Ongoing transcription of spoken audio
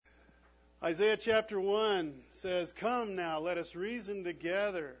Isaiah chapter 1 says, "Come now, let us reason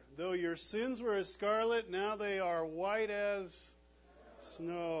together. Though your sins were as scarlet, now they are white as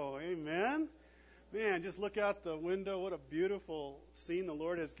snow." Amen? Man, just look out the window. What a beautiful scene the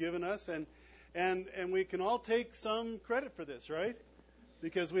Lord has given us. And we can all take some credit for this, right?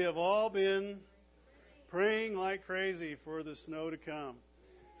 Because we have all been praying like crazy for the snow to come.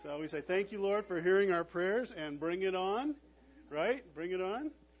 So we say, thank you, Lord, for hearing our prayers, and bring it on, right? Bring it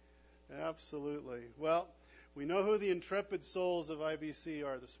on. Absolutely. Well, we know who the intrepid souls of IBC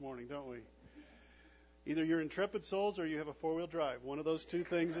are this morning, don't we? Either you're intrepid souls or you have a four-wheel drive. One of those two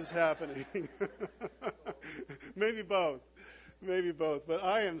things is happening. Maybe both. Maybe both. But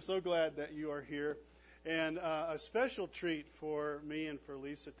I am so glad that you are here. And a special treat for me and for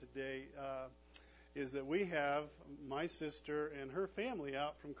Lisa today is that we have my sister and her family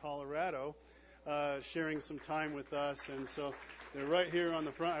out from Colorado sharing some time with us. And so they're right here on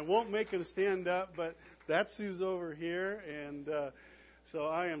the front. I won't make them stand up, but that's who's over here. And so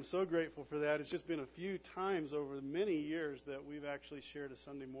I am so grateful for that. It's just been a few times over many years that we've actually shared a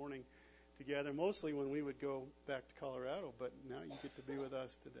Sunday morning together, mostly when we would go back to Colorado. But now you get to be with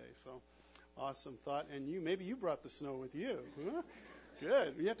us today. So awesome thought. And maybe you brought the snow with you. Huh?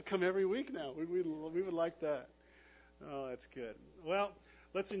 Good. You have to come every week now. We would like that. Oh, that's good. Well,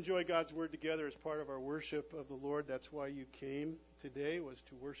 let's enjoy God's Word together as part of our worship of the Lord. That's why you came today, was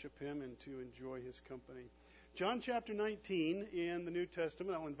to worship Him and to enjoy His company. John chapter 19 in the New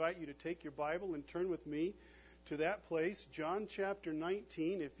Testament. I'll invite you to take your Bible and turn with me to that place. John chapter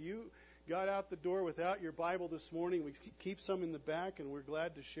 19. If you got out the door without your Bible this morning, we keep some in the back, and we're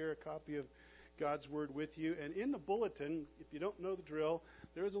glad to share a copy of God's Word with you. And in the bulletin, if you don't know the drill,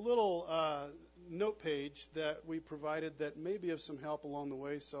 there is a little note page that we provided that may be of some help along the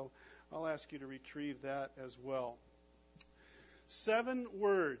way, so I'll ask you to retrieve that as well. 7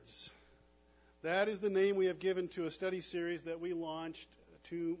 words. That is the name we have given to a study series that we launched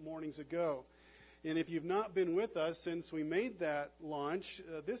 2 mornings ago. And if you've not been with us since we made that launch,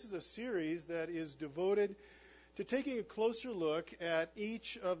 this is a series that is devoted to taking a closer look at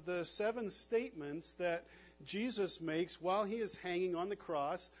each of the 7 statements that Jesus makes while He is hanging on the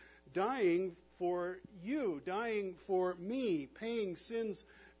cross, dying for you, dying for me, paying sin's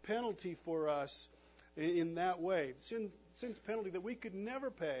penalty for us in that way. Sin's penalty that we could never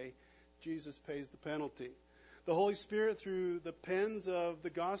pay, Jesus pays the penalty. The Holy Spirit, through the pens of the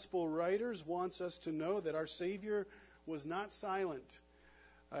gospel writers, wants us to know that our Savior was not silent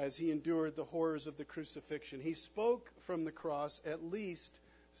as He endured the horrors of the crucifixion. He spoke from the cross at least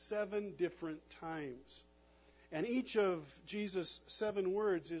 7 different times. And each of Jesus' 7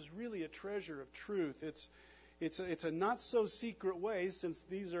 words is really a treasure of truth. It's a not-so-secret way, since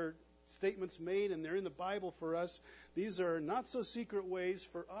these are statements made and they're in the Bible for us. These are not-so-secret ways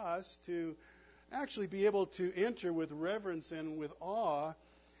for us to actually be able to enter with reverence and with awe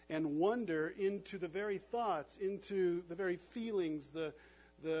and wonder into the very thoughts, into the very feelings,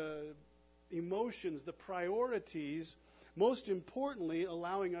 the emotions, the priorities, most importantly,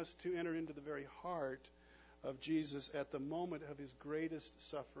 allowing us to enter into the very heart of Jesus at the moment of His greatest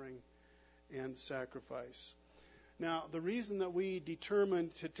suffering and sacrifice. Now, the reason that we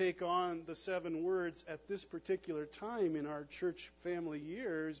determined to take on the 7 words at this particular time in our church family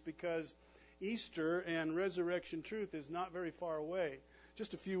year is because Easter and resurrection truth is not very far away,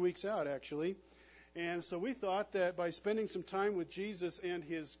 just a few weeks out, actually. And so we thought that by spending some time with Jesus and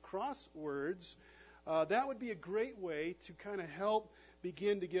His cross words, that would be a great way to kind of help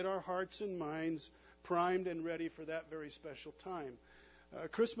begin to get our hearts and minds primed and ready for that very special time.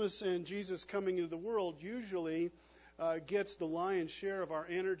 Christmas and Jesus coming into the world usually gets the lion's share of our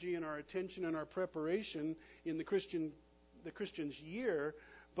energy and our attention and our preparation in the Christian's year,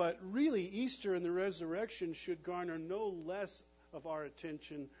 but really Easter and the resurrection should garner no less of our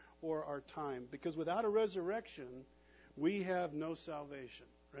attention or our time, because without a resurrection, we have no salvation,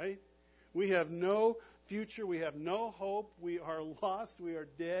 right? We have no future. We have no hope. We are lost. We are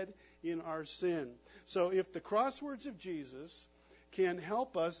dead in our sin. So if the crosswords of Jesus can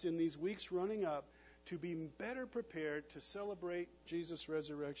help us in these weeks running up to be better prepared to celebrate Jesus'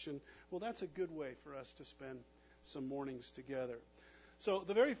 resurrection, well, that's a good way for us to spend some mornings together. So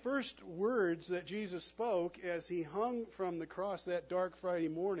the very first words that Jesus spoke as He hung from the cross that dark Friday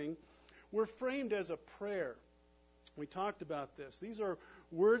morning were framed as a prayer. We talked about this. These are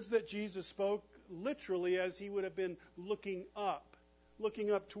words that Jesus spoke literally as He would have been looking up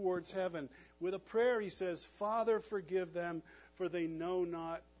towards heaven. With a prayer, He says, "Father, forgive them, for they know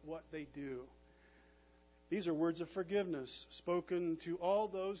not what they do." These are words of forgiveness spoken to all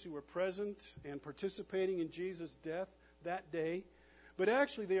those who were present and participating in Jesus' death that day, But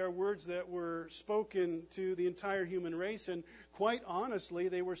actually, they are words that were spoken to the entire human race, and quite honestly,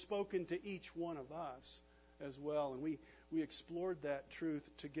 they were spoken to each one of us as well. And we explored that truth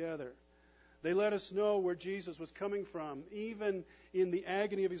together. They let us know where Jesus was coming from. Even in the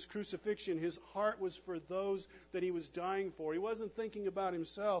agony of his crucifixion, his heart was for those that he was dying for. He wasn't thinking about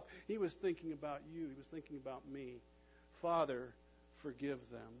himself. He was thinking about you. He was thinking about me. Father, forgive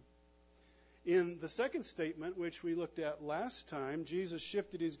them. In the second statement, which we looked at last time, Jesus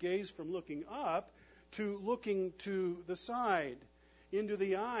shifted his gaze from looking up to looking to the side, into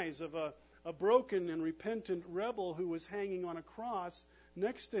the eyes of a broken and repentant rebel who was hanging on a cross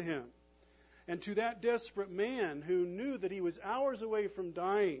next to him. And to that desperate man who knew that he was hours away from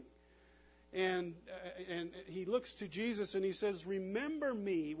dying. And he looks to Jesus and he says, remember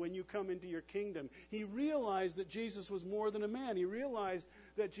me when you come into your kingdom. He realized that Jesus was more than a man. He realized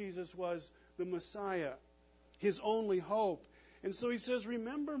that Jesus was the Messiah, his only hope. And so he says,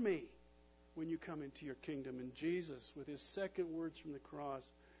 remember me when you come into your kingdom. And Jesus, with his second words from the cross,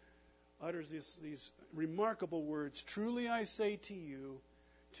 utters these remarkable words. Truly I say to you,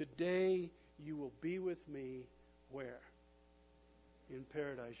 today you will be with me where? In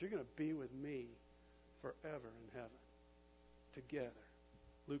paradise. You're going to be with me forever in heaven. Together.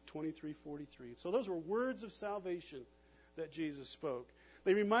 Luke 23:43. So those were words of salvation that Jesus spoke.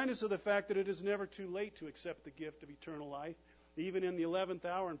 They remind us of the fact that it is never too late to accept the gift of eternal life. Even in the 11th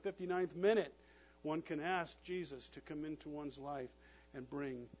hour and 59th minute, one can ask Jesus to come into one's life and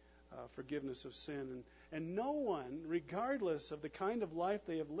bring forgiveness of sin. And no one, regardless of the kind of life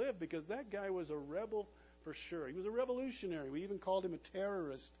they have lived, because that guy was a rebel for sure. He was a revolutionary. We even called him a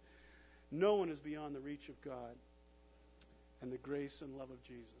terrorist. No one is beyond the reach of God and the grace and love of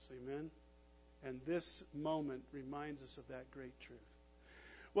Jesus. Amen? And this moment reminds us of that great truth.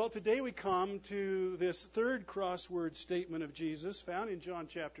 Well, today we come to this third crossword statement of Jesus found in John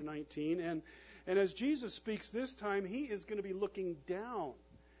chapter 19. And as Jesus speaks this time, he is going to be looking down.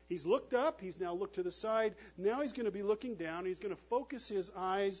 He's looked up. He's now looked to the side. Now he's going to be looking down. He's going to focus his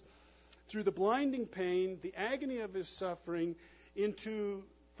eyes through the blinding pain, the agony of his suffering, into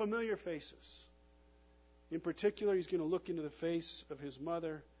familiar faces. In particular, he's going to look into the face of his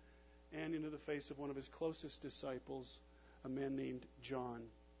mother and into the face of one of his closest disciples, a man named John.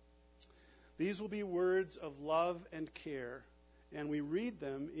 These will be words of love and care, and we read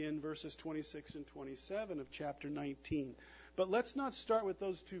them in verses 26 and 27 of chapter 19. But let's not start with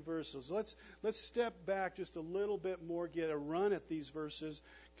those two verses. Let's step back just a little bit more, get a run at these verses,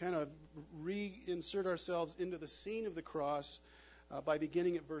 kind of reinsert ourselves into the scene of the cross by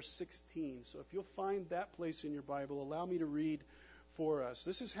beginning at verse 16. So if you'll find that place in your Bible, allow me to read for us.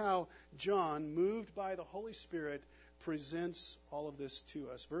 This is how John, moved by the Holy Spirit, presents all of this to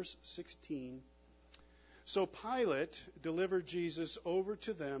us. Verse 16. So Pilate delivered Jesus over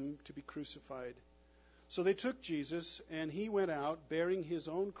to them to be crucified. So they took Jesus, and he went out, bearing his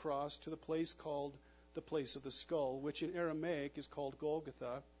own cross, to the place called the place of the skull, which in Aramaic is called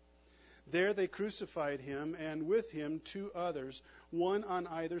Golgotha. There they crucified him, and with him two others, one on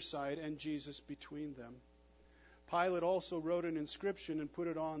either side, and Jesus between them. Pilate also wrote an inscription and put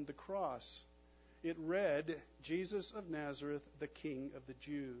it on the cross. It read, Jesus of Nazareth, the King of the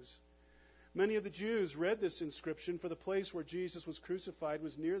Jews. Many of the Jews read this inscription, for the place where Jesus was crucified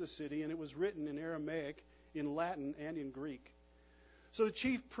was near the city, and it was written in Aramaic, in Latin, and in Greek. So the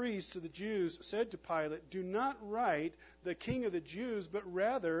chief priests of the Jews said to Pilate, do not write the King of the Jews, but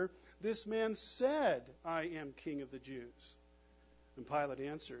rather, this man said, I am King of the Jews. And Pilate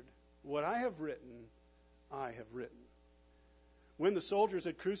answered, what I have written, I have written. When the soldiers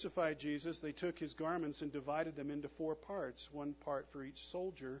had crucified Jesus, they took his garments and divided them into 4 parts, 1 part for each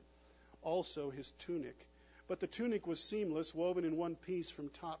soldier, also his tunic. But the tunic was seamless, woven in one piece from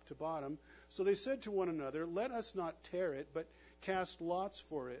top to bottom. So they said to one another, let us not tear it, but cast lots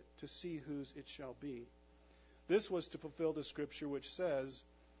for it, to see whose it shall be. This was to fulfill the scripture which says,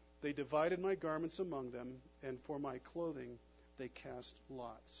 they divided my garments among them, and for my clothing they cast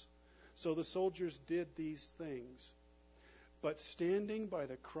lots. So the soldiers did these things. But standing by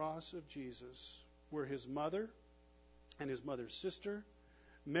the cross of Jesus were his mother and his mother's sister,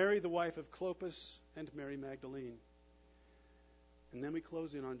 Mary, the wife of Clopas, and Mary Magdalene. And then we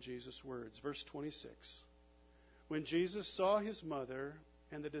close in on Jesus' words. Verse 26. When Jesus saw his mother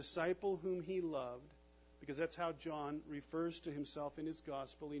and the disciple whom he loved, because that's how John refers to himself in his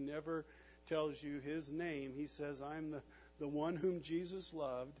gospel. He never tells you his name. He says, I'm the one whom Jesus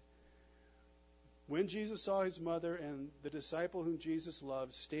loved. When Jesus saw his mother and the disciple whom Jesus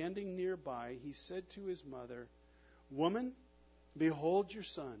loved standing nearby, he said to his mother, Woman, behold your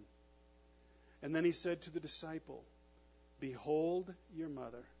son. And then he said to the disciple, "Behold your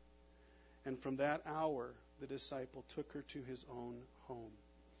mother." And from that hour, the disciple took her to his own home.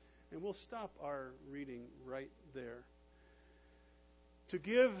 And we'll stop our reading right there. To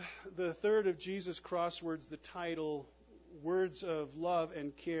give the third of Jesus' crosswords the title, Words of Love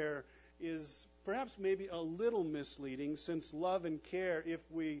and Care, is perhaps maybe a little misleading, since love and care, if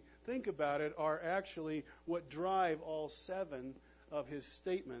we think about it, are actually what drive all 7 of his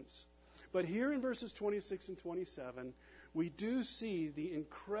statements. But here in verses 26 and 27, we do see the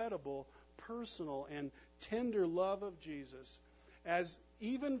incredible personal and tender love of Jesus, as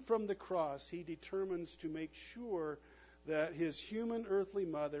even from the cross he determines to make sure that his human earthly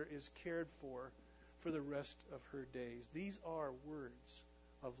mother is cared for the rest of her days. These are words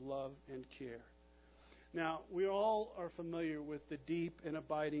of love and care. Now, we all are familiar with the deep and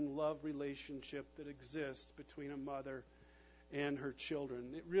abiding love relationship that exists between a mother and her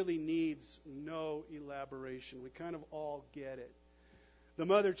children. It really needs no elaboration. We kind of all get it. The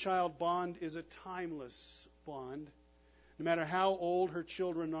mother-child bond is a timeless bond. No matter how old her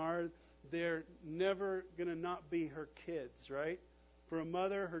children are, they're never going to not be her kids, right? For a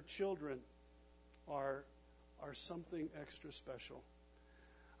mother, her children are something extra special.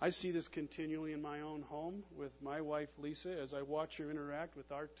 I see this continually in my own home with my wife, Lisa, as I watch her interact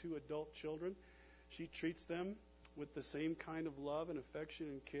with our 2 adult children. She treats them with the same kind of love and affection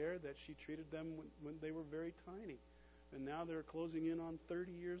and care that she treated them when they were very tiny. And now they're closing in on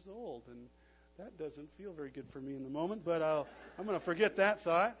 30 years old. And that doesn't feel very good for me in the moment, but I'm going to forget that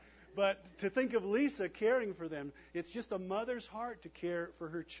thought. But to think of Lisa caring for them, it's just a mother's heart to care for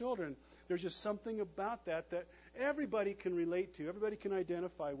her children. There's just something about that everybody can relate to, everybody can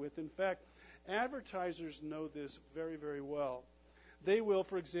identify with. In fact, advertisers know this very, very well. They will,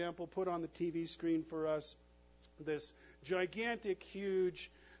 for example, put on the TV screen for us this gigantic,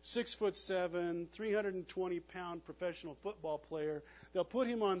 huge, 6'7", 320-pound professional football player. They'll put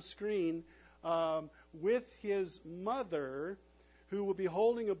him on screen with his mother, who will be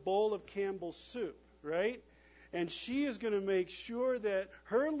holding a bowl of Campbell's soup, right? And she is going to make sure that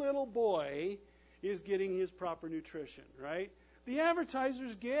her little boy is getting his proper nutrition, right? The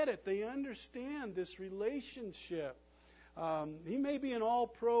advertisers get it. They understand this relationship. He may be an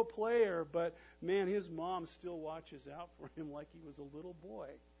all-pro player, but, man, his mom still watches out for him like he was a little boy.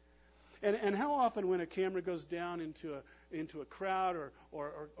 And how often when a camera goes down into a crowd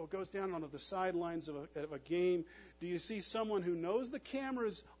or goes down onto the sidelines of a game, do you see someone who knows the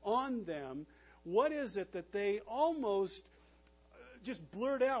camera's on them? What is it that they almost just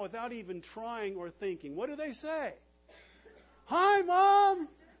blurt out without even trying or thinking? What do they say? "Hi, Mom!"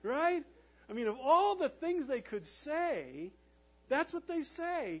 Right? I mean, of all the things they could say, that's what they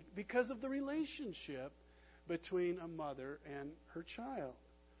say because of the relationship between a mother and her child.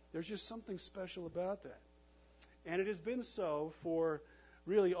 There's just something special about that. And it has been so for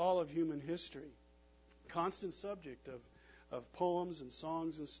really all of human history. Constant subject of poems and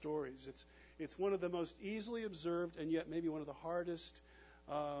songs and stories. It's one of the most easily observed and yet maybe one of the hardest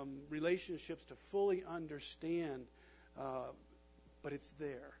relationships to fully understand. But it's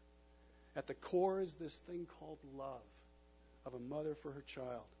there. At the core is this thing called love of a mother for her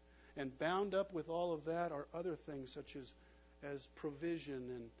child. And bound up with all of that are other things such as provision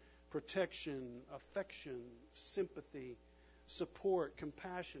and protection, affection, sympathy, support,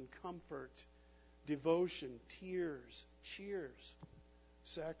 compassion, comfort, devotion, tears, cheers,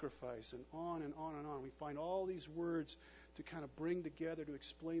 sacrifice, and on and on and on. We find all these words to kind of bring together to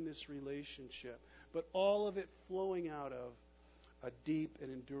explain this relationship, but all of it flowing out of a deep and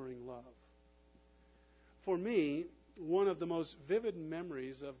enduring love. For me, one of the most vivid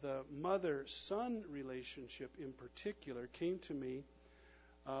memories of the mother-son relationship in particular came to me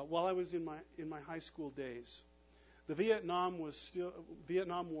while I was in my high school days. The Vietnam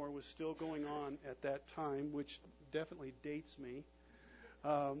War was still going on at that time, which definitely dates me.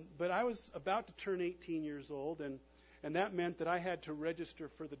 But I was about to turn 18 years old, and that meant that I had to register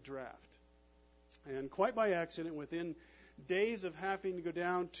for the draft. And quite by accident, within days of having to go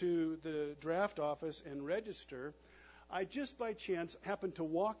down to the draft office and register, I just by chance happened to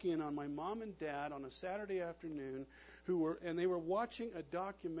walk in on my mom and dad on a Saturday afternoon, they were watching a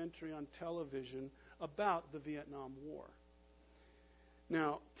documentary on television about the Vietnam War.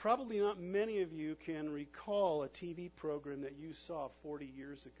 Now, probably not many of you can recall a TV program that you saw 40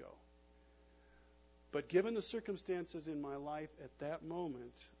 years ago. But given the circumstances in my life at that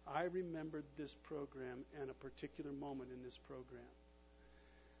moment, I remembered this program and a particular moment in this program.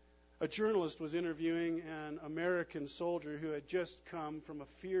 A journalist was interviewing an American soldier who had just come from a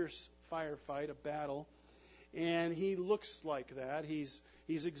fierce firefight, a battle, and he looks like that. He's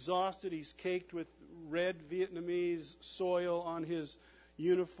exhausted, he's caked with red Vietnamese soil on his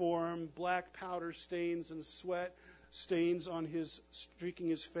uniform, black powder stains and sweat stains on his streaking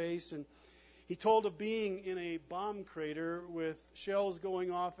his face. And he told of being in a bomb crater with shells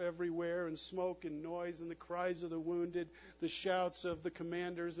going off everywhere and smoke and noise and the cries of the wounded, the shouts of the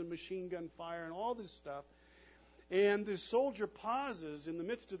commanders and machine gun fire and all this stuff. And the soldier pauses in the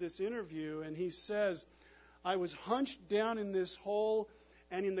midst of this interview and he says, I was hunched down in this hole,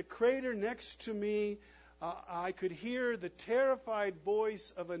 and in the crater next to me, I could hear the terrified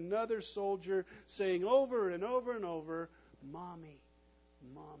voice of another soldier saying over and over and over, Mommy,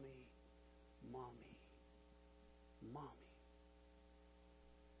 Mommy, Mommy, Mommy.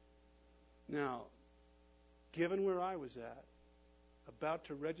 Now, given where I was at, about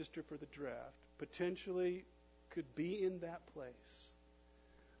to register for the draft, potentially could be in that place,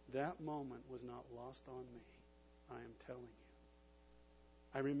 that moment was not lost on me. I am telling you.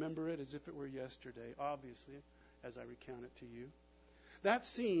 I remember it as if it were yesterday, obviously, as I recount it to you. That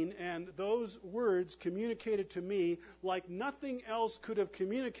scene and those words communicated to me like nothing else could have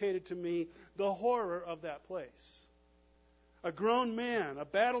communicated to me the horror of that place. A grown man, a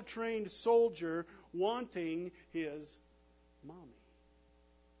battle-trained soldier wanting his mommy.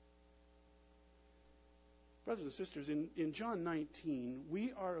 Brothers and sisters, in John 19,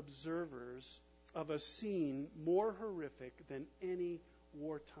 we are observers of a scene more horrific than any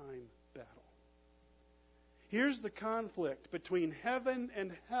wartime battle. Here's the conflict between heaven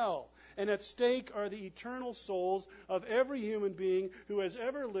and hell, and at stake are the eternal souls of every human being who has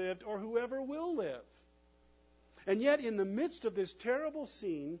ever lived or who ever will live. And yet, in the midst of this terrible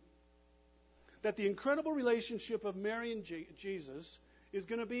scene, that the incredible relationship of Mary and Jesus is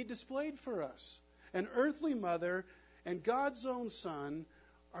going to be displayed for us. An earthly mother and God's own Son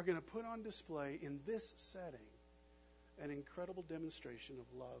are going to put on display in this setting an incredible demonstration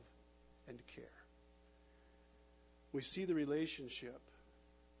of love and care. We see the relationship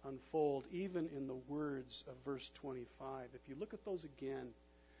unfold even in the words of verse 25. If you look at those again,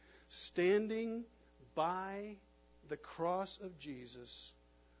 standing by the cross of Jesus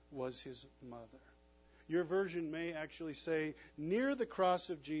was his mother. Your version may actually say, near the cross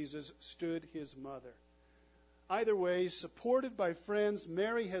of Jesus stood his mother. Either way, supported by friends,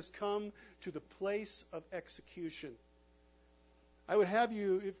 Mary has come to the place of execution. I would have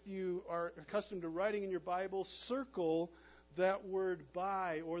you, if you are accustomed to writing in your Bible, circle that word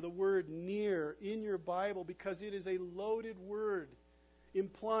by or the word near in your Bible, because it is a loaded word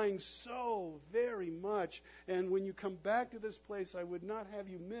implying so very much. And when you come back to this place, I would not have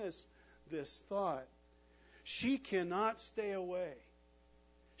you miss this thought. She cannot stay away.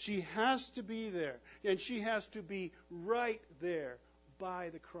 She has to be there, and she has to be right there by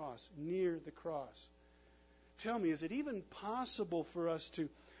the cross, near the cross. Tell me, is it even possible for us to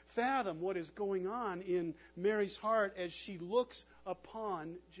fathom what is going on in Mary's heart as she looks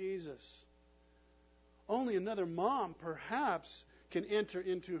upon Jesus? Only another mom, perhaps, can enter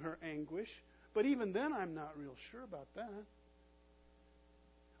into her anguish, but even then I'm not real sure about that.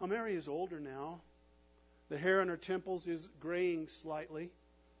 Well, Mary is older now. The hair on her temples is graying slightly,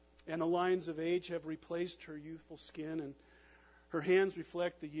 and the lines of age have replaced her youthful skin, and her hands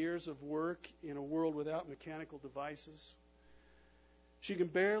reflect the years of work in a world without mechanical devices. She can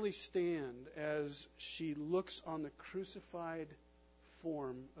barely stand as she looks on the crucified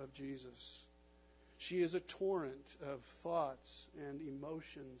form of Jesus. She is a torrent of thoughts and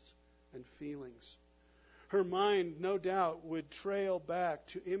emotions and feelings. Her mind, no doubt, would trail back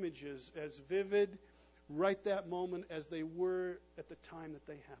to images as vivid right that moment as they were at the time that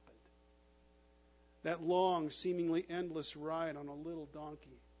they happened. That long, seemingly endless ride on a little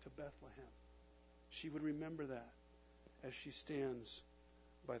donkey to Bethlehem. She would remember that as she stands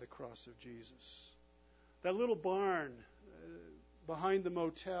by the cross of Jesus. That little barn behind the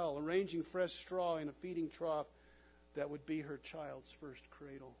motel, arranging fresh straw in a feeding trough that would be her child's first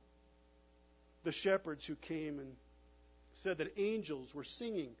cradle. The shepherds who came and said that angels were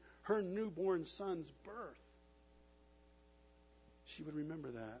singing her newborn son's birth. She would remember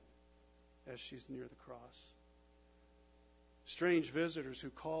that as she's near the cross. Strange visitors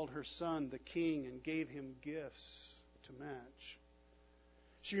who called her son the king and gave him gifts to match.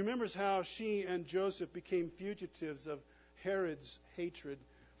 She remembers how she and Joseph became fugitives of Herod's hatred,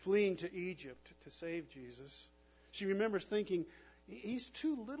 fleeing to Egypt to save Jesus. She remembers thinking, he's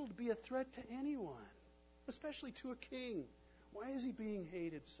too little to be a threat to anyone, especially to a king. Why is he being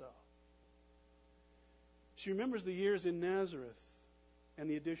hated so? She remembers the years in Nazareth and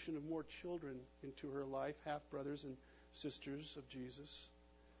the addition of more children into her life, half-brothers and sisters of Jesus.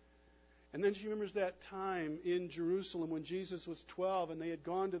 And then she remembers that time in Jerusalem when Jesus was 12 and they had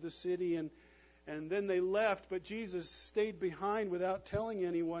gone to the city, and And then they left, but Jesus stayed behind without telling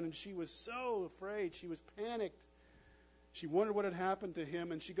anyone, and she was so afraid. She was panicked. She wondered what had happened to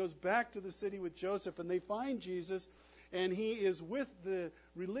him, and she goes back to the city with Joseph, and they find Jesus, and he is with the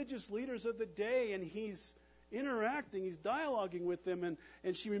religious leaders of the day, and he's interacting, he's dialoguing with them,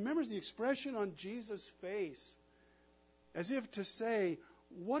 and she remembers the expression on Jesus' face, as if to say,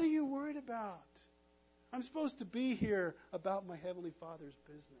 what are you worried about? I'm supposed to be here about my Heavenly Father's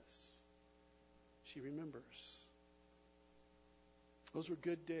business. She remembers. Those were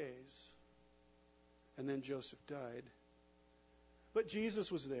good days. And then Joseph died. But Jesus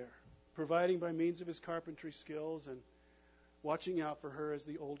was there, providing by means of his carpentry skills and watching out for her as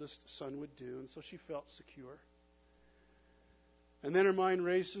the oldest son would do. And so she felt secure. And then her mind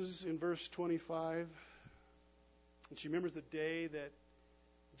races in verse 25. And she remembers the day that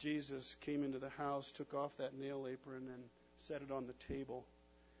Jesus came into the house, took off that nail apron, and set it on the table.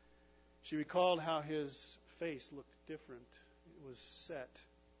 She recalled how his face looked different. It was set.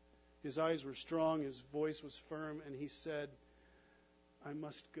 His eyes were strong, his voice was firm, and he said, I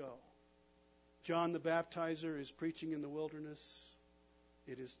must go. John the Baptizer is preaching in the wilderness.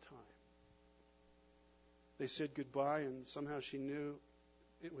 It is time. They said goodbye, and somehow she knew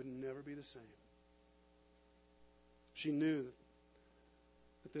it would never be the same. She knew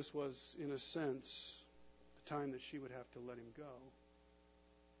that this was, in a sense, the time that she would have to let him go.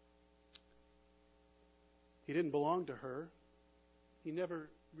 He didn't belong to her. He never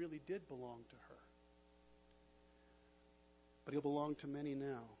really did belong to her. But he'll belong to many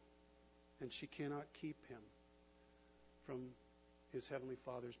now. And she cannot keep him from his Heavenly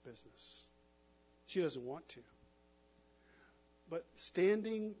Father's business. She doesn't want to. But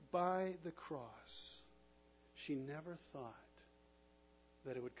standing by the cross, she never thought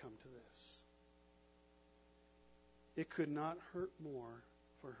that it would come to this. It could not hurt more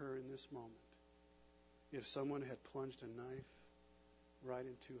for her in this moment if someone had plunged a knife right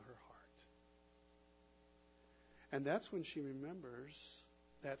into her heart. And that's when she remembers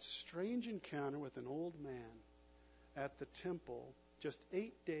that strange encounter with an old man at the temple just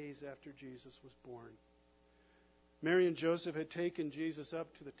 8 days after Jesus was born. Mary and Joseph had taken Jesus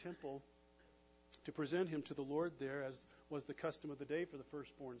up to the temple to present him to the Lord there, as was the custom of the day for the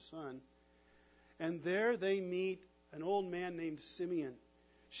firstborn son. And there they meet an old man named Simeon.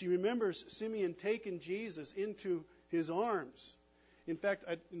 She remembers Simeon taking Jesus into his arms. In fact,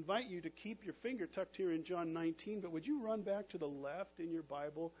 I'd invite you to keep your finger tucked here in John 19, but would you run back to the left in your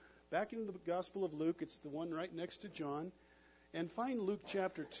Bible, back into the Gospel of Luke, it's the one right next to John, and find Luke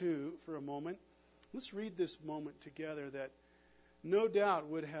chapter 2 for a moment. Let's read this moment together that no doubt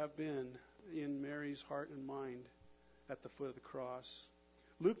would have been in Mary's heart and mind at the foot of the cross.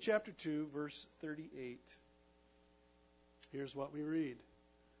 Luke chapter 2, verse 38. Here's what we read.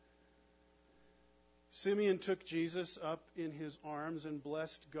 Simeon took Jesus up in his arms and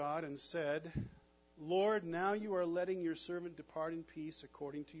blessed God and said, Lord, now you are letting your servant depart in peace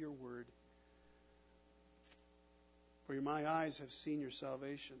according to your word. For my eyes have seen your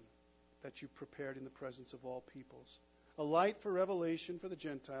salvation, that you prepared in the presence of all peoples, a light for revelation for the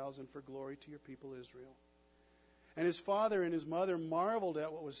Gentiles and for glory to your people Israel. And his father and his mother marveled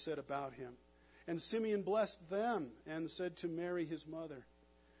at what was said about him. And Simeon blessed them and said to Mary his mother,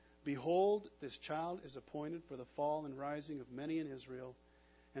 Behold, this child is appointed for the fall and rising of many in Israel,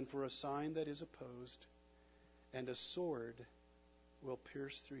 and for a sign that is opposed, and a sword will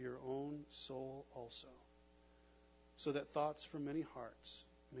pierce through your own soul also, so that thoughts from many hearts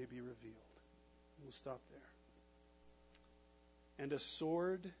may be revealed. We'll stop there. And a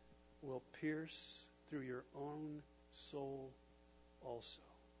sword will pierce through your own soul also.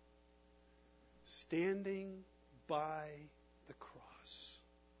 Standing by the cross.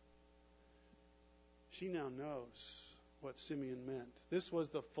 She now knows what Simeon meant. This was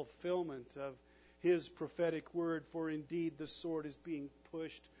the fulfillment of his prophetic word, for indeed the sword is being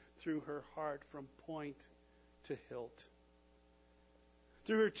pushed through her heart from point to hilt.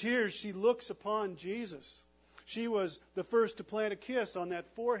 Through her tears, she looks upon Jesus. She was the first to plant a kiss on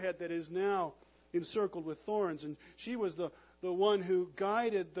that forehead that is now encircled with thorns. And she was the one who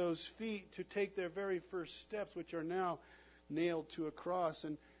guided those feet to take their very first steps, which are now nailed to a cross.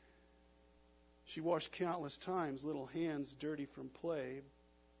 And she washed countless times little hands dirty from play,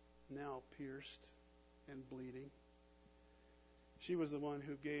 now pierced and bleeding. She was the one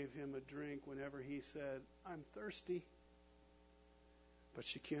who gave him a drink whenever he said, I'm thirsty. But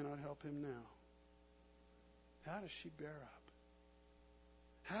she cannot help him now. How does she bear up?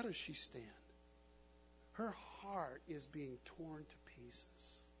 How does she stand? Her heart is being torn to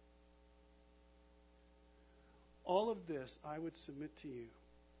pieces. All of this I would submit to you,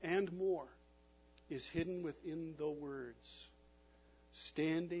 and more, is hidden within the words,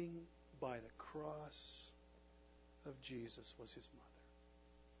 standing by the cross of Jesus was his mother.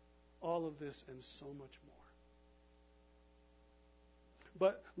 All of this and so much more.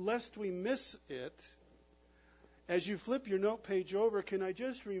 But lest we miss it, as you flip your note page over, can I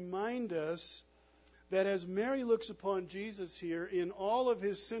just remind us that as Mary looks upon Jesus here in all of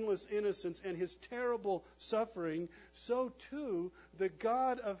his sinless innocence and his terrible suffering, so too the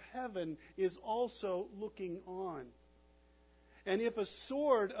God of heaven is also looking on. And if a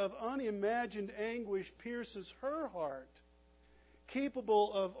sword of unimagined anguish pierces her heart,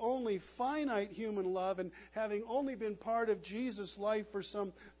 capable of only finite human love and having only been part of Jesus' life for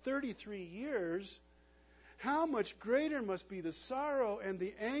some 33 years, how much greater must be the sorrow and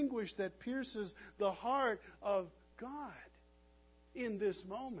the anguish that pierces the heart of God in this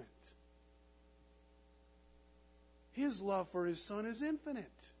moment. His love for his Son is infinite.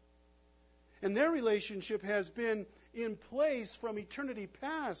 And their relationship has been in place from eternity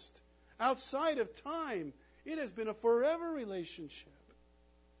past, outside of time. It has been a forever relationship.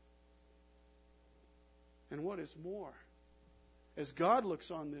 And what is more, as God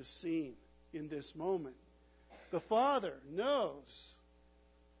looks on this scene in this moment, the Father knows.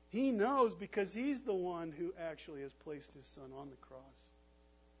 He knows because he's the one who actually has placed his Son on the cross.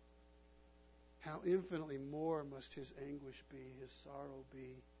 How infinitely more must his anguish be, his sorrow be.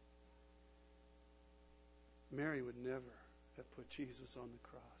 Mary would never have put Jesus on the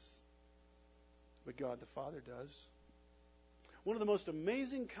cross. But God the Father does. One of the most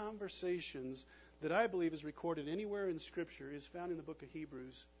amazing conversations that I believe is recorded anywhere in Scripture is found in the book of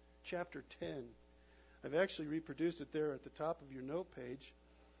Hebrews, chapter 10. I've actually reproduced it there at the top of your note page.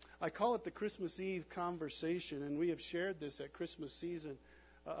 I call it the Christmas Eve conversation, and we have shared this at Christmas season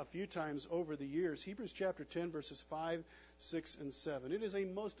a few times over the years. Hebrews chapter 10, verses 5, 6, and 7. It is a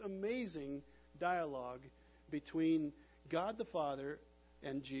most amazing dialogue between God the Father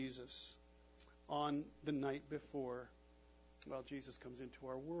and Jesus on the night before, well, Jesus comes into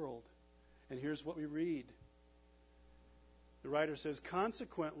our world. And here's what we read. The writer says,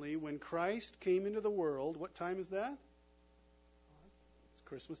 consequently, when Christ came into the world, what time is that? It's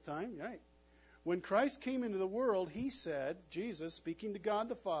Christmas time, right? When Christ came into the world, he said, Jesus, speaking to God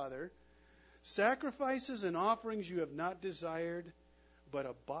the Father, sacrifices and offerings you have not desired, but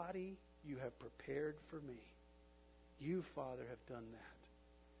a body you have prepared for me. You, Father, have done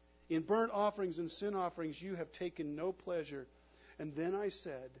that. In burnt offerings and sin offerings you have taken no pleasure. And then I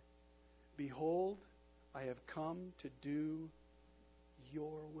said, behold, I have come to do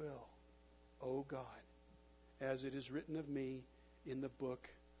your will, O God, as it is written of me in the book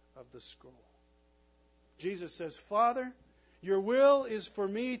of the scroll. Jesus says, Father, your will is for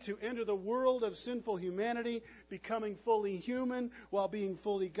me to enter the world of sinful humanity, becoming fully human while being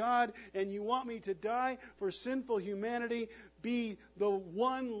fully God, and you want me to die for sinful humanity, be the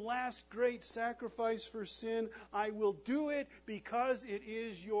one last great sacrifice for sin. I will do it because it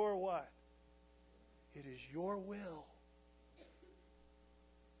is your what? It is your will.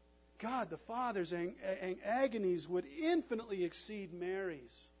 God the Father's agonies would infinitely exceed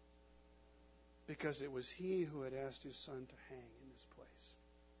Mary's, because it was he who had asked his Son to hang in this place.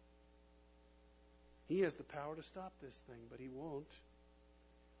 He has the power to stop this thing, but he won't.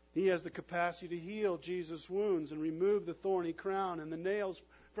 He has the capacity to heal Jesus' wounds and remove the thorny crown and the nails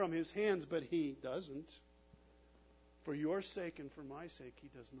from his hands, but he doesn't. For your sake and for my sake, he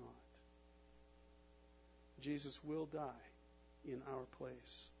does not. Jesus will die in our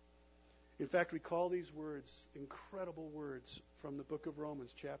place. In fact, recall these words, incredible words from the book of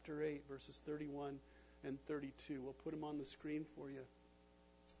Romans, chapter 8, verses 31 and 32. We'll put them on the screen for you.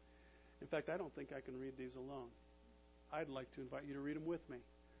 In fact, I don't think I can read these alone. I'd like to invite you to read them with me.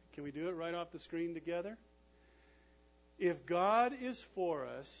 Can we do it right off the screen together? If God is for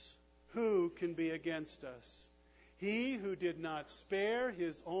us, who can be against us? He who did not spare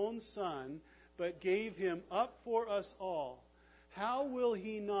his own Son, but gave him up for us all, how will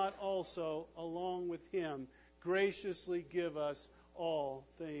he not also, along with him, graciously give us all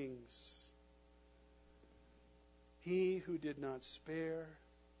things? He who did not spare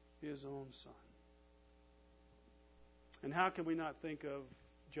his own Son. And how can we not think of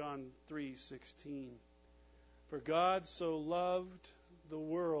John 3:16? For God so loved the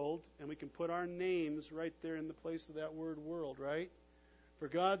world, and we can put our names right there in the place of that word world, right? For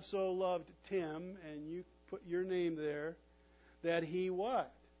God so loved Tim, and you put your name there, that he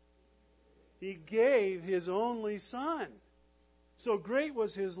what? He gave his only Son. So great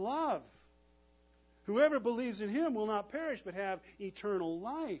was his love. Whoever believes in him will not perish but have eternal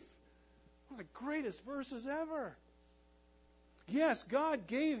life. One of the greatest verses ever. Yes, God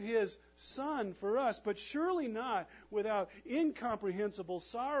gave His Son for us, but surely not without incomprehensible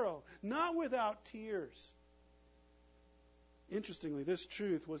sorrow, not without tears. Interestingly, this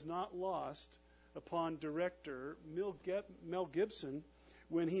truth was not lost upon director Mel Gibson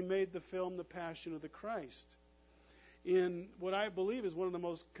when he made the film The Passion of the Christ. In what I believe is one of the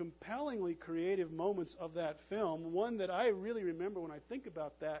most compellingly creative moments of that film, one that I really remember when I think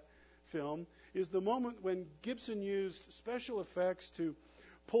about that film, is the moment when Gibson used special effects to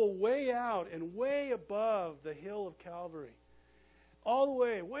pull way out and way above the hill of Calvary. All the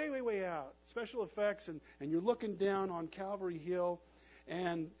way, way out. Special effects, and you're looking down on Calvary Hill,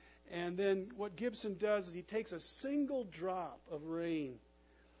 and then what Gibson does is he takes a single drop of rain,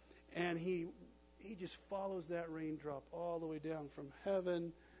 and he just follows that raindrop all the way down from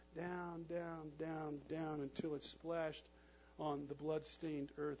heaven, down until it's splashed on the blood-stained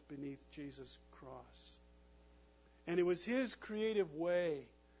earth beneath Jesus' cross. And it was his creative way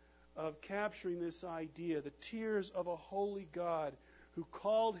of capturing this idea, the tears of a holy God who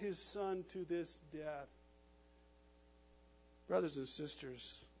called His Son to this death. Brothers and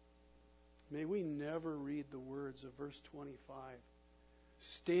sisters, may we never read the words of verse 25.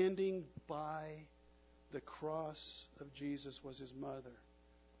 Standing by the cross of Jesus was His mother.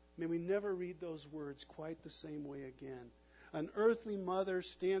 May we never read those words quite the same way again. An earthly mother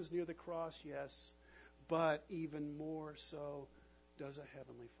stands near the cross, yes, but even more so does a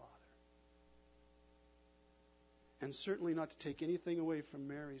heavenly Father. And certainly not to take anything away from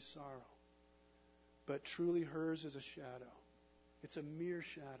Mary's sorrow, but truly hers is a shadow. It's a mere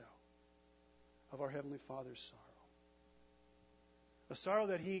shadow of our Heavenly Father's sorrow. A sorrow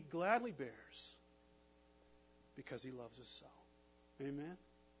that He gladly bears because He loves us so. Amen?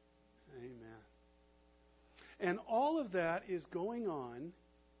 Amen. And all of that is going on,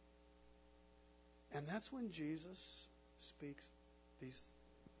 and that's when Jesus speaks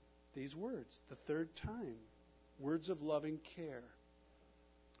these words, the third time. Words of loving care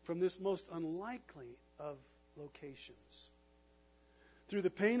from this most unlikely of locations. Through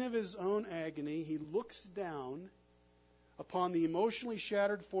the pain of His own agony, He looks down upon the emotionally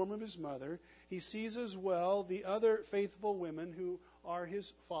shattered form of His mother. He sees as well the other faithful women who are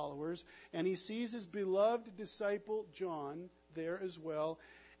His followers, and He sees His beloved disciple John there as well,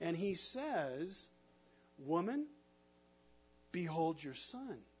 and He says, "Woman, behold your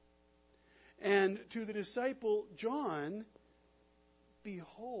son." And to the disciple John,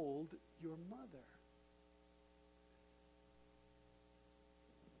 "Behold your mother."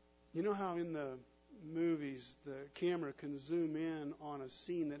 You know how in the movies the camera can zoom in on a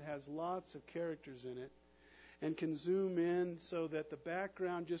scene that has lots of characters in it, and can zoom in so that the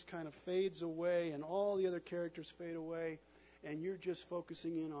background just kind of fades away and all the other characters fade away, and you're just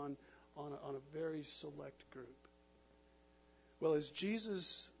focusing in on a very select group. Well, as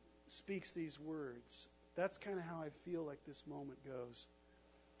Jesus speaks these words, that's kind of how I feel like this moment goes.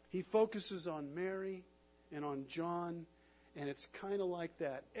 He focuses on Mary and on John, and it's kind of like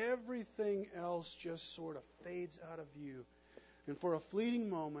that. Everything else just sort of fades out of view. And for a fleeting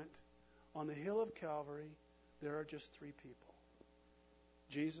moment, on the hill of Calvary, there are just three people: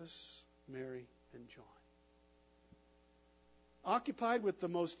 Jesus, Mary, and John. Occupied with the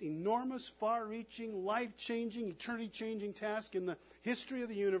most enormous, far-reaching, life-changing, eternity-changing task in the history of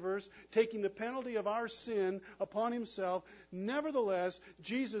the universe, taking the penalty of our sin upon Himself, nevertheless,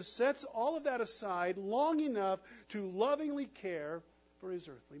 Jesus sets all of that aside long enough to lovingly care for His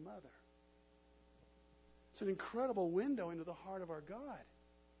earthly mother. It's an incredible window into the heart of our God.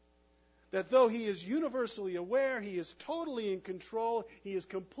 That though He is universally aware, He is totally in control, He is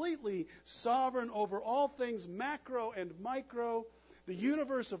completely sovereign over all things macro and micro, the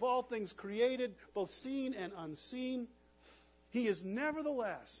universe of all things created, both seen and unseen, He is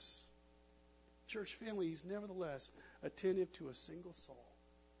nevertheless, church family, He's nevertheless attentive to a single soul,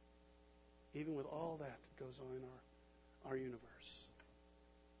 even with all that goes on in our universe.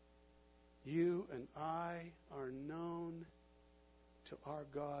 You and I are known to our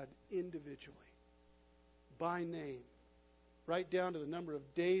God individually, by name, right down to the number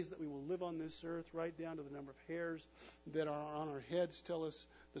of days that we will live on this earth, right down to the number of hairs that are on our heads.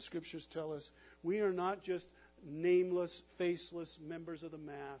 The Scriptures tell us, we are not just nameless, faceless members of the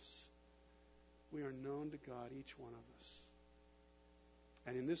mass. We are known to God, each one of us.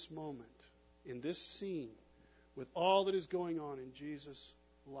 And in this moment, in this scene, with all that is going on in Jesus'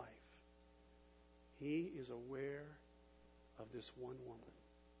 life, He is aware of this one woman.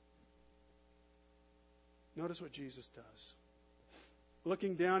 Notice what Jesus does.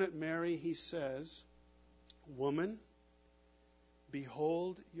 Looking down at Mary, He says, "Woman,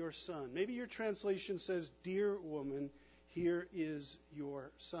 behold your son." Maybe your translation says, "Dear woman." here is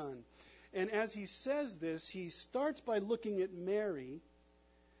your son. And as he says this, he starts by looking at Mary,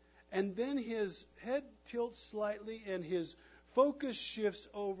 and then his head tilts slightly and his focus shifts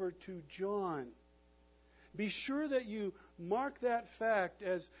over to John. Be sure that you mark that fact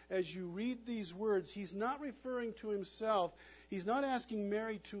as you read these words. He's not referring to himself. He's not asking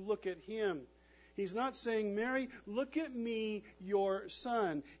Mary to look at him. He's not saying, Mary, look at me, your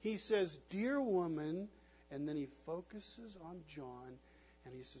son. He says, dear woman, and then he focuses on John,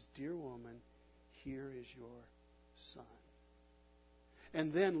 and he says, dear woman, here is your son.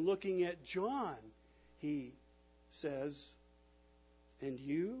 And then looking at John, he says, and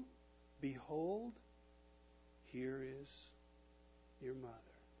you, behold, here is your mother.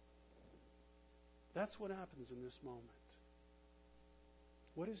 That's what happens in this moment.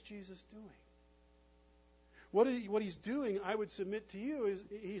 What is Jesus doing? What he's doing, I would submit to you, is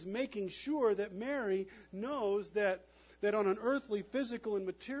he's making sure that Mary knows that on an earthly, physical, and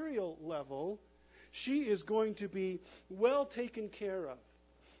material level, she is going to be well taken care of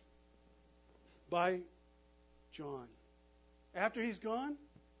by John. After he's gone,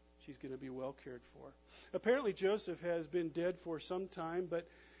 she's going to be well cared for. Apparently, Joseph has been dead for some time, but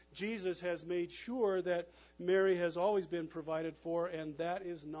Jesus has made sure that Mary has always been provided for, and that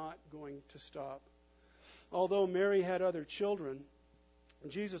is not going to stop. Although Mary had other children,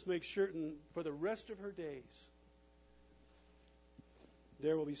 Jesus makes certain for the rest of her days,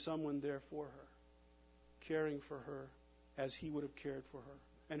 there will be someone there for her, caring for her as he would have cared for her.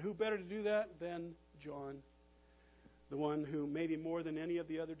 And who better to do that than John, the one who maybe more than any of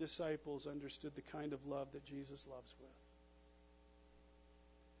the other disciples understood the kind of love that Jesus loves with.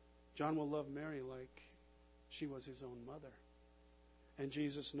 John will love Mary like she was his own mother. And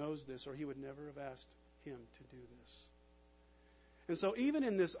Jesus knows this, or he would never have asked him to do this. And so even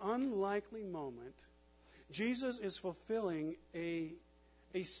in this unlikely moment, Jesus is fulfilling a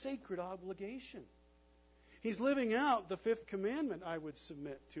sacred obligation. He's living out the fifth commandment, I would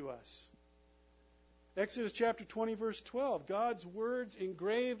submit to us. Exodus chapter 20, verse 12. God's words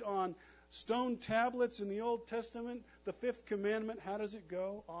engraved on stone tablets in the Old Testament. The fifth commandment, how does it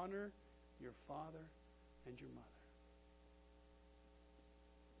go? Honor your father and your mother.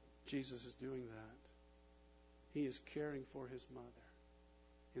 Jesus is doing that. He is caring for his mother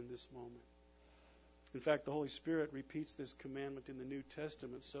in this moment. In fact, the Holy Spirit repeats this commandment in the New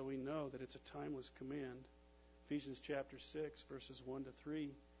Testament, so we know that it's a timeless command. Ephesians chapter 6, verses 1 to 3.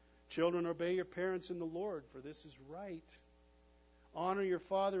 Children, obey your parents in the Lord, for this is right. Honor your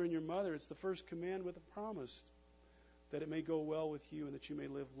father and your mother. It's the first command with a promise, that it may go well with you and that you may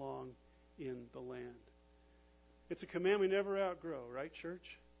live long in the land. It's a command we never outgrow, right,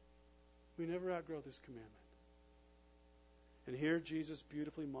 church? We never outgrow this commandment. And here Jesus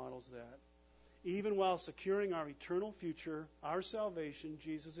beautifully models that. Even while securing our eternal future, our salvation,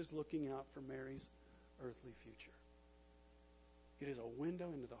 Jesus is looking out for Mary's earthly future. It is a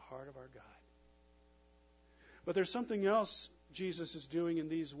window into the heart of our God. But there's something else Jesus is doing in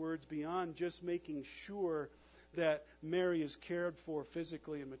these words beyond just making sure that Mary is cared for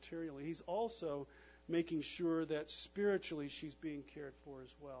physically and materially. He's also making sure that spiritually she's being cared for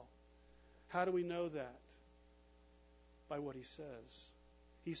as well. How do we know that? By what he says.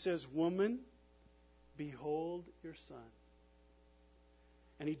 He says, woman, behold your son.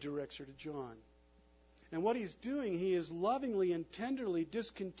 And he directs her to John. And what he's doing, he is lovingly and tenderly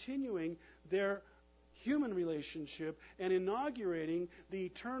discontinuing their human relationship and inaugurating the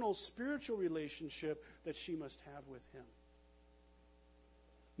eternal spiritual relationship that she must have with him.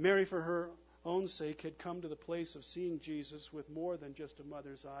 Mary, for her own sake, had come to the place of seeing Jesus with more than just a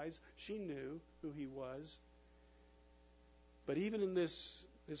mother's eyes. She knew who he was. But even in this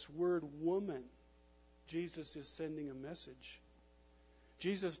word woman, Jesus is sending a message.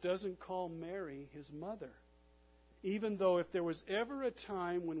 Jesus doesn't call Mary his mother. Even though if there was ever a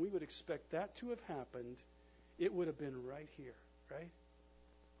time when we would expect that to have happened, it would have been right here, right?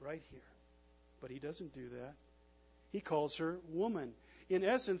 Right here. But he doesn't do that. He calls her woman. In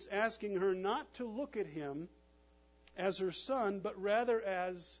essence, asking her not to look at him as her son, but rather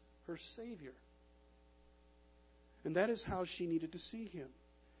as her Savior. And that is how she needed to see him.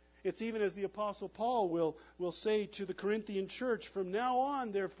 It's even as the Apostle Paul will say to the Corinthian church, from now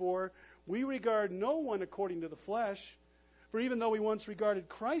on, therefore, we regard no one according to the flesh. For even though we once regarded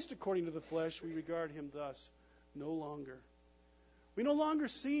Christ according to the flesh, we regard him thus no longer. We no longer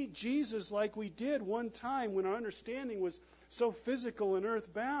see Jesus like we did one time when our understanding was so physical and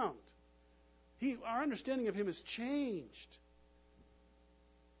earthbound. Our understanding of him has changed.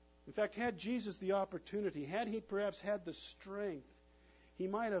 In fact, had Jesus the opportunity, had he perhaps had the strength, he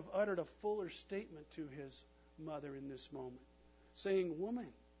might have uttered a fuller statement to his mother in this moment, saying, woman,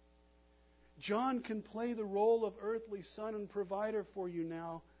 John can play the role of earthly son and provider for you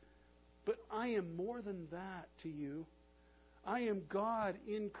now, but I am more than that to you. I am God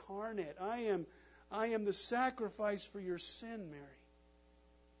incarnate. I am the sacrifice for your sin, Mary.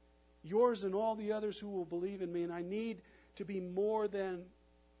 Yours and all the others who will believe in me, and I need to be more than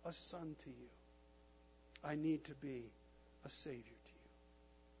a son to you. I need to be a Savior to you,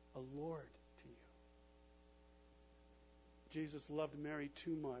 a Lord to you. Jesus loved Mary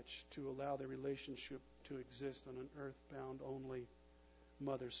too much to allow their relationship to exist on an earthbound only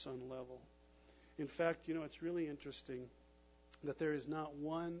mother-son level. In fact, it's really interesting that there is not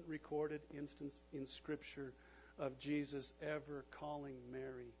one recorded instance in Scripture of Jesus ever calling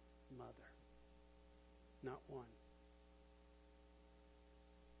Mary mother. Not one.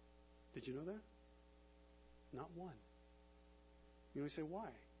 Did you know that? Not one. You say, why?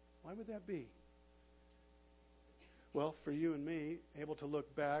 Why would that be? Well, for you and me, able to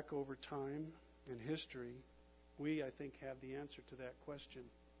look back over time and history, we, I think, have the answer to that question.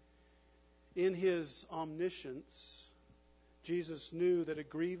 In his omniscience, Jesus knew that a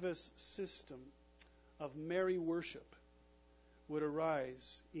grievous system of Mary worship would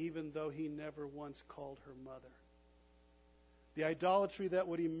arise, even though he never once called her mother. The idolatry that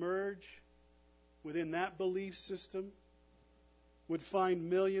would emerge within that belief system would find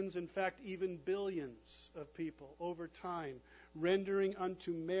millions, in fact, even billions of people over time, rendering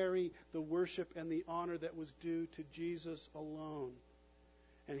unto Mary the worship and the honor that was due to Jesus alone.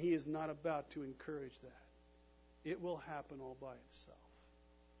 And he is not about to encourage that. It will happen all by itself.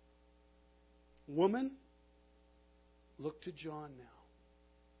 Woman, look to John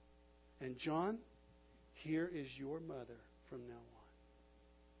now. And John, here is your mother from now on.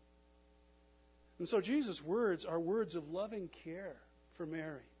 And so Jesus' words are words of loving care for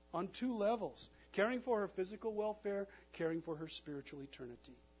Mary on two levels. Caring for her physical welfare, caring for her spiritual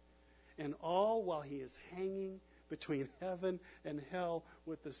eternity. And all while he is hanging between heaven and hell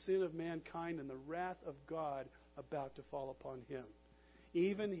with the sin of mankind and the wrath of God about to fall upon him.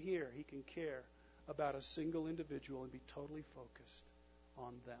 Even here, he can care about a single individual and be totally focused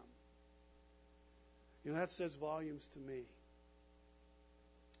on them. That says volumes to me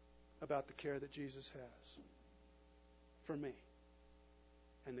about the care that Jesus has for me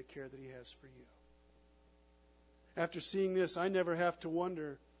and the care that he has for you. After seeing this, I never have to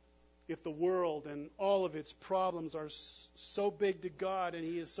wonder if the world and all of its problems are so big to God and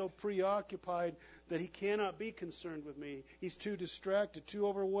he is so preoccupied that he cannot be concerned with me. He's too distracted, too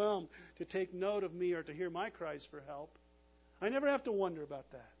overwhelmed to take note of me or to hear my cries for help. I never have to wonder about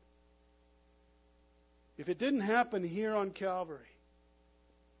that. If it didn't happen here on Calvary,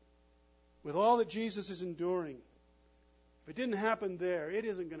 with all that Jesus is enduring, if it didn't happen there, it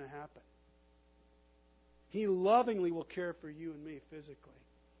isn't going to happen. He lovingly will care for you and me physically.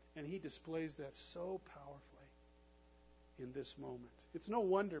 And he displays that so powerfully in this moment. It's no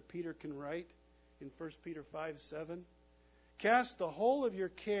wonder Peter can write in 1 Peter 5:7, cast the whole of your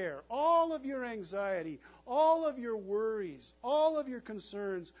care, all of your anxiety, all of your worries, all of your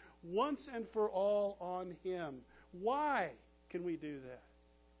concerns, once and for all on him. Why can we do that?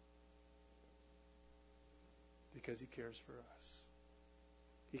 Because he cares for us.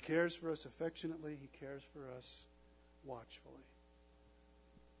 He cares for us affectionately. He cares for us watchfully.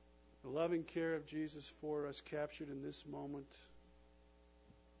 The loving care of Jesus for us captured in this moment.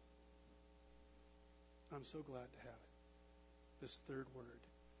 I'm so glad to have it. This third word.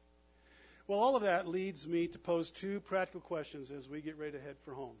 Well, all of that leads me to pose two practical questions as we get ready to head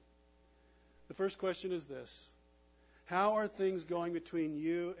for home. The first question is this. How are things going between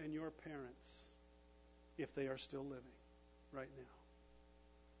you and your parents if they are still living right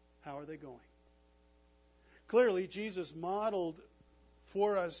now? How are they going? Clearly, Jesus modeled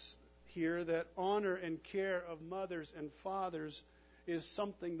for us here that honor and care of mothers and fathers is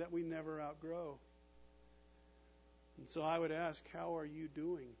something that we never outgrow. And so I would ask, how are you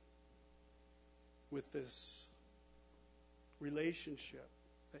doing with this relationship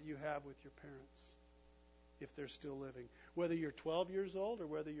that you have with your parents if they're still living? Whether you're 12 years old or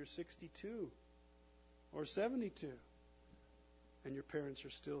whether you're 62 or 72 and your parents are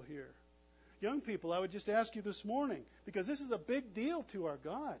still here. Young people, I would just ask you this morning, because this is a big deal to our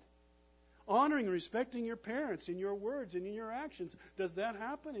God. Honoring and respecting your parents in your words and in your actions. Does that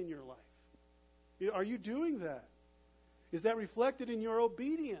happen in your life? Are you doing that? Is that reflected in your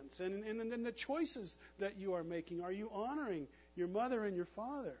obedience and in the choices that you are making? Are you honoring your mother and your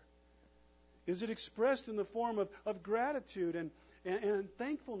father? Is it expressed in the form of gratitude and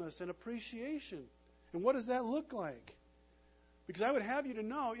thankfulness and appreciation? And what does that look like? Because I would have you to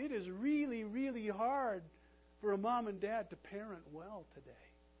know it is really, really hard for a mom and dad to parent well today.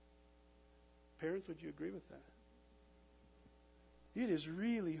 Parents, would you agree with that? It is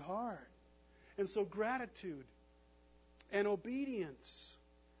really hard. And so gratitude and obedience,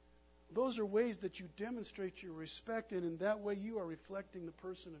 those are ways that you demonstrate your respect, and in that way you are reflecting the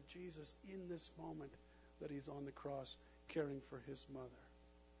person of Jesus in this moment that he's on the cross caring for his mother.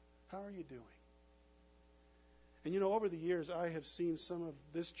 How are you doing? And over the years I have seen some of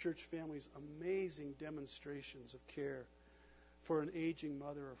this church family's amazing demonstrations of care for an aging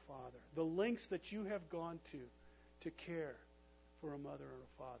mother or father. The lengths that you have gone to care for a mother or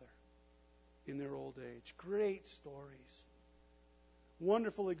a father in their old age. Great stories.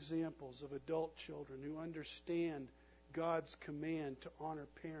 Wonderful examples of adult children who understand God's command to honor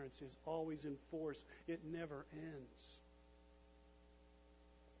parents is always in force. It never ends.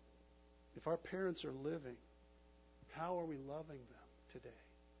 If our parents are living, how are we loving them today?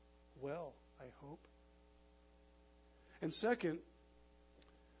 Well, I hope. And second,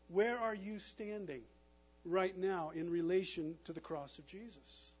 where are you standing right now in relation to the cross of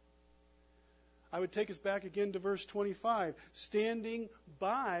Jesus? I would take us back again to verse 25. Standing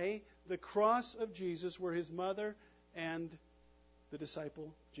by the cross of Jesus were his mother and the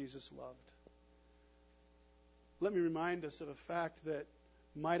disciple Jesus loved. Let me remind us of a fact that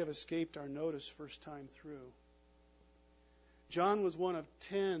might have escaped our notice first time through. John was one of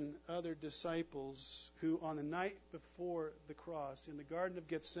 10 other disciples who, on the night before the cross, in the Garden of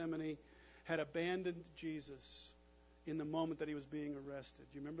Gethsemane, had abandoned Jesus in the moment that he was being arrested.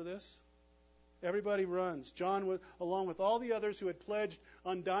 Do you remember this? Everybody runs. John, along with all the others who had pledged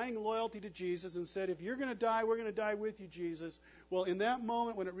undying loyalty to Jesus and said, if you're going to die, we're going to die with you, Jesus. Well, in that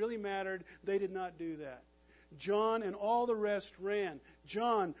moment when it really mattered, they did not do that. John and all the rest ran.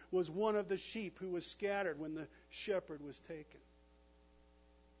 John was one of the sheep who was scattered when the shepherd was taken.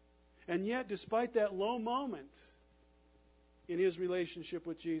 And yet, despite that low moment in his relationship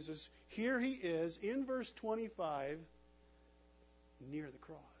with Jesus, here he is in verse 25 near the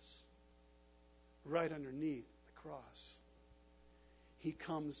cross. Right underneath the cross. He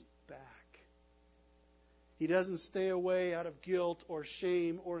comes back. He doesn't stay away out of guilt or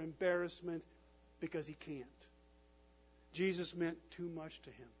shame or embarrassment because he can't. Jesus meant too much to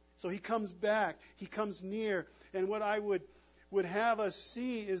him. So he comes back. He comes near. And what I would have us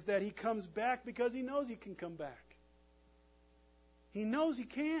see is that he comes back because he knows he can come back. He knows he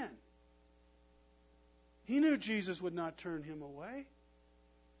can. He knew Jesus would not turn him away.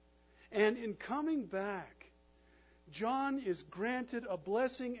 And in coming back, John is granted a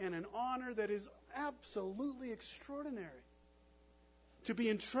blessing and an honor that is absolutely extraordinary. To be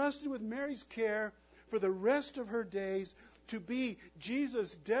entrusted with Mary's care for the rest of her days, to be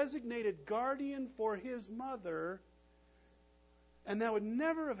Jesus' designated guardian for his mother, and that would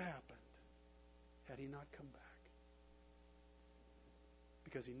never have happened had he not come back.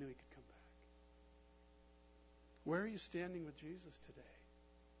 Because he knew he could come back. Where are you standing with Jesus today?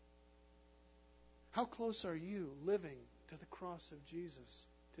 How close are you living to the cross of Jesus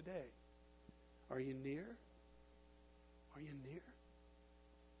today? Are you near? Are you near?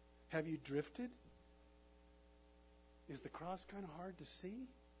 Have you drifted? Is the cross kind of hard to see?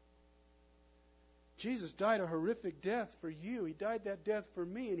 Jesus died a horrific death for you. He died that death for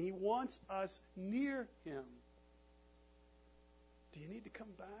me, and he wants us near him. Do you need to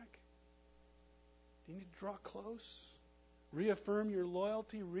come back? Do you need to draw close? Reaffirm your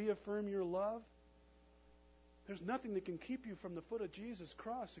loyalty, reaffirm your love? There's nothing that can keep you from the foot of Jesus'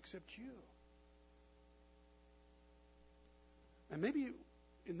 cross except you. And maybe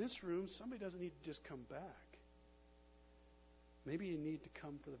in this room, somebody doesn't need to just come back. Maybe you need to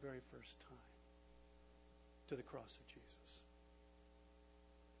come for the very first time to the cross of Jesus.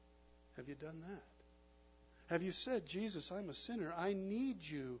 Have you done that? Have you said, Jesus, I'm a sinner. I need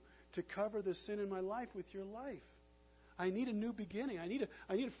you to cover the sin in my life with your life. I need a new beginning. I need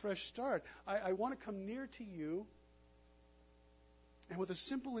a fresh start. I want to come near to you. And with a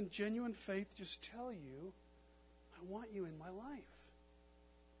simple and genuine faith, just tell you, I want you in my life.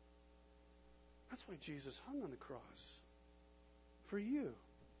 That's why Jesus hung on the cross. For you.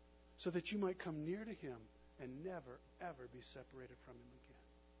 So that you might come near to him and never, ever be separated from him again.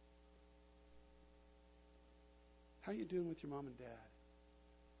 How are you doing with your mom and dad?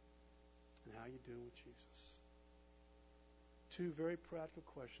 And how are you doing with Jesus? Two very practical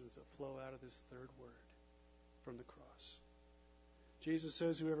questions that flow out of this third word from the cross. Jesus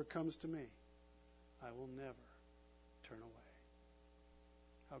says, whoever comes to me, I will never turn away.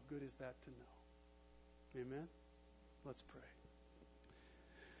 How good is that to know? Amen? Let's pray.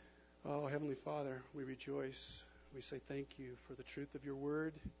 Oh, Heavenly Father, we rejoice. We say thank you for the truth of your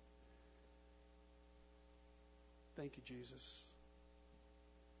word. Thank you, Jesus.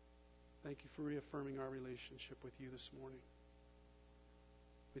 Thank you for reaffirming our relationship with you this morning.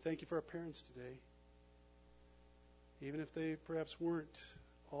 We thank you for our parents today. Even if they perhaps weren't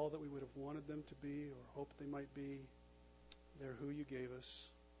all that we would have wanted them to be or hoped they might be, they're who you gave us.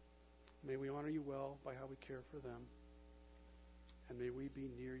 May we honor you well by how we care for them. And may we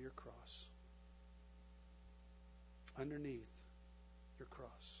be near your cross, underneath your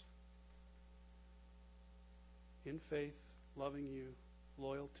cross, in faith, loving you,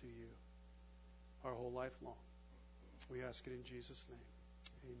 loyal to you, our whole life long. We ask it in Jesus'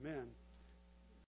 name. Amen.